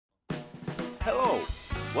Hello!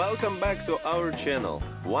 Welcome back to our channel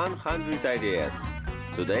 100 Ideas.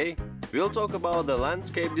 Today we'll talk about the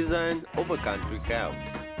landscape design of a country house.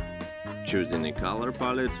 Choosing a color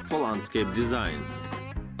palette for landscape design.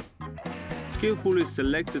 Skillfully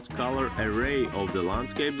selected color array of the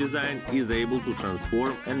landscape design is able to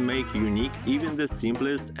transform and make unique even the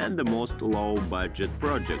simplest and the most low-budget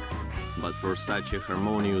project. But for such a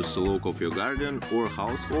harmonious look of your garden or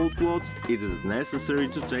household plot, it is necessary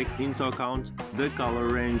to take into account the color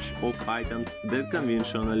range of items that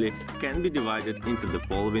conventionally can be divided into the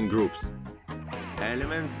following groups.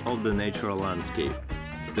 Elements of the natural landscape.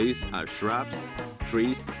 These are shrubs,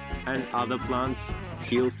 trees and other plants,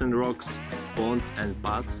 hills and rocks, ponds and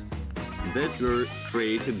paths that were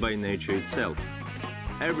created by nature itself.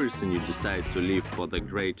 Everything you decide to leave for the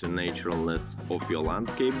greater naturalness of your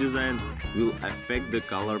landscape design will affect the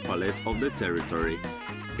color palette of the territory.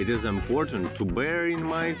 It is important to bear in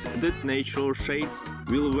mind that natural shades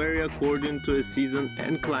will vary according to a season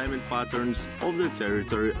and climate patterns of the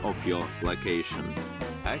territory of your location.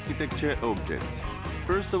 Architecture objects.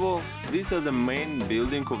 First of all, these are the main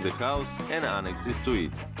building of the house and annexes to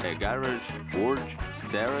it: a garage, porch,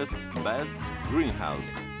 terrace, baths, greenhouse,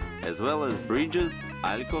 as well as bridges,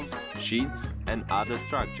 alcoves, sheets and other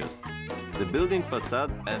structures. The building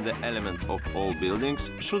facade and the elements of all buildings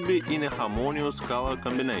should be in a harmonious color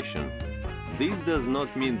combination. This does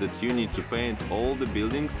not mean that you need to paint all the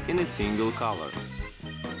buildings in a single color.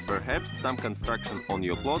 Perhaps some construction on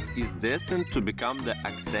your plot is destined to become the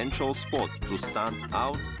accentual spot to stand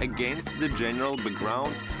out against the general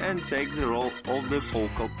background and take the role of the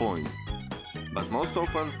focal point. But most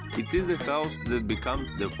often, it is a house that becomes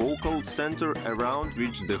the focal center around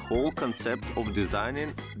which the whole concept of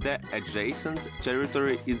designing the adjacent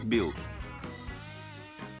territory is built.